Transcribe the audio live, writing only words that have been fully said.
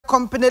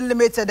Company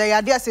Limited, the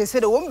idea says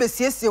the one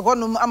BCS, one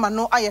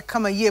amano aye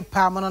kama ye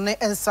palmon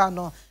and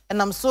sano.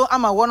 And I'm so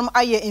I'm a one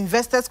aye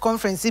investors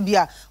conference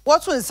bia.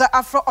 What was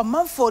after a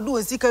month for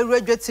doing secret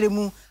graduate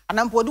remu and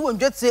I'm doing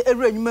jet say a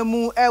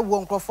renewal air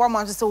one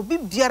performance so be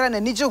biara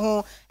and nije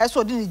home as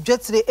what did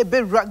jet say a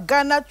bit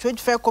Ghana Trade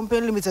Fair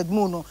Company Limited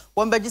mono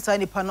one by just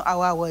any panel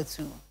hour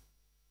two.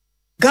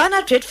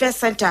 Ghana Trade Fair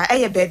Center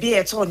baby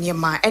at on your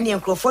ma any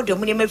Crawford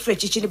Dominion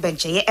French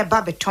benche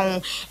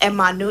babeton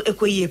manu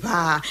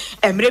ekoyeba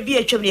emrebi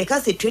atwam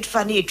kasi trade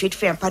fair na trade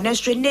fair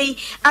panestry nei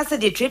as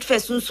the trade fair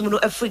sunsumu no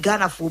afri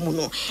Ghana fo mu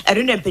no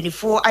erino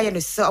mpanifo aye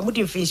no se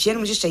omudi mfinhie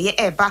no hyehyeye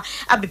eba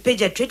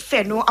abepeja trade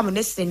fair no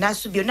amnesty na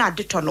so bio na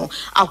adeto no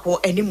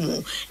akọ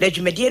animu na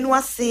dwumadie no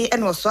ase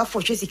ene oso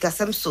afo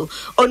hwesikasam so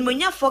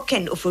onmonya for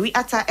ken ofori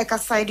ata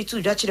ekaside to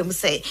dwachire mu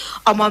se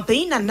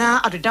omampanyi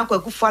na adodanko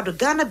agufo ado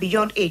Ghana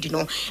beyond aid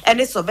no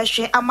ene so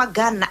behwe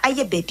amagana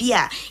aye baby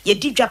a ye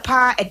di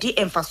dwapa e di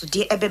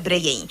emfasode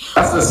ebebre yen.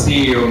 As the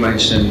CEO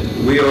mentioned,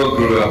 we all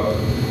grew up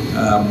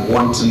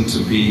wanting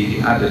to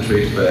be at the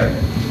trade fair,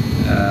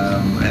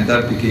 and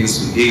that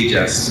begins to age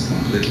us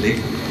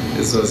completely.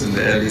 This was in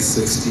the early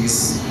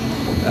 60s,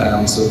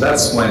 so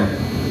that's when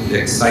the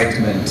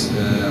excitement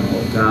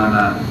of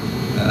Ghana,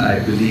 I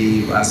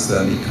believe, as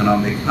an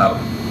economic hub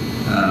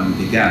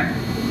began.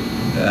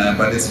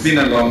 But it's been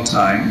a long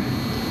time,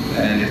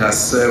 and it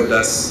has served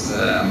us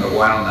a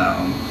while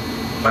now.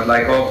 But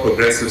like all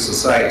progressive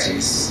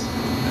societies,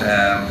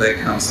 there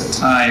comes a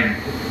time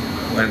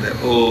when the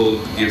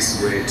old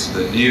gives way to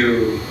the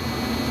new.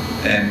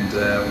 And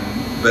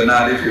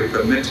Bernard, if you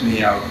permit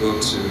me, I'll go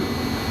to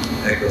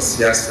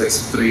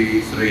Ecclesiastes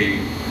 3:3,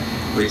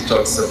 which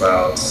talks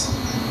about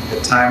a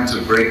time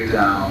to break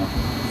down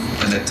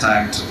and a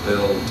time to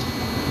build,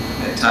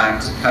 a time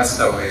to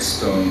cast away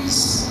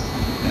stones,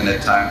 and a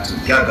time to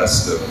gather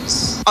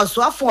stones.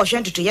 Also, for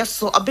to yes,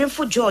 so a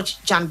benfo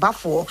George Jan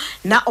Bafo,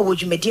 na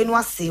owujumedie no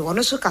ase,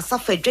 ono so kasa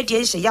fa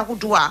dwedie hye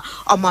yahodoa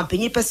o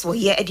mampanyi peso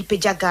ye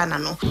edipeja Ghana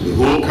no. The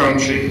whole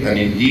country and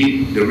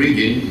indeed the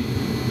region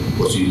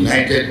was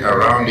united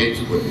around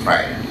it with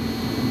pride.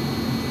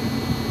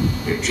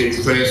 The Trade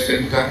Fair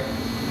Center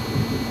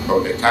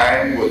of the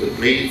time was a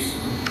place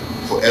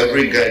for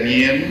every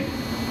Ghanaian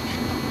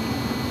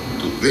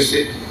to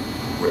visit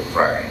with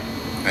pride.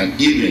 And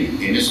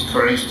even in its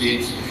current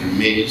state, it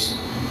remains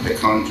the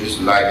country's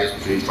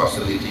largest trade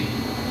facility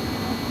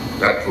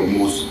that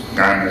promotes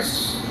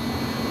Ghana's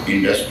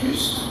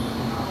industries,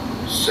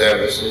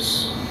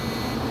 services,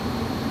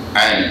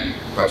 and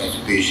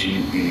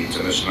participation in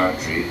international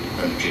trade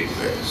and trade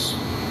fairs.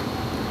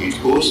 It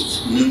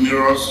hosts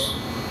numerous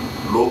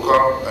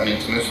local and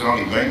international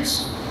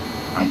events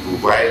and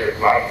provides a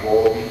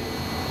platform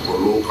for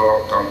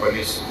local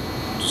companies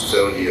to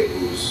sell their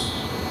goods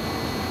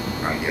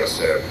and their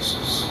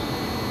services.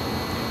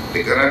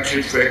 The Ghana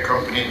Trade Fair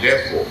Company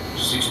therefore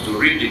seeks to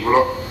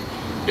redevelop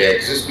the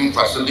existing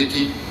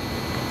facility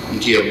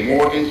into a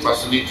modern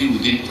facility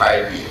within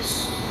 5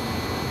 years.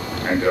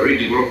 And the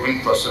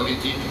redevelopment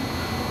facility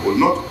will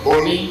not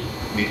only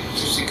be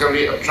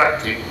physically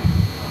attractive,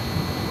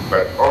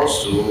 but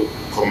also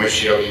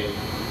commercially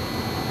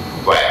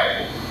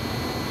viable,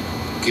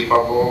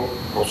 capable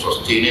of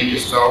sustaining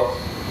itself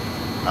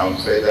and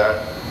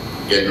further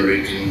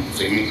generating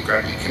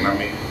significant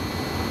economic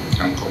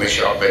and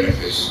commercial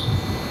benefits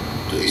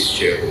to its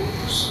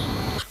shareholders.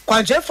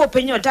 Kwajefo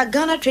penyo da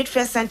Ghana Trade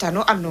Fair Center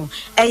no ano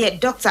eye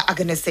Dr.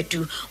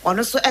 Agnesetu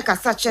ono so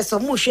ekasa cheso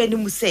mu hwe ni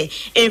mu se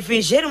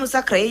enfinje mu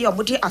sakraye yo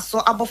mudi aso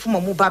abofo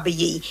mu ba be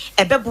yi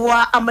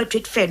ebeboa ama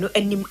trade fair no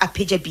anim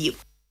apagya bio.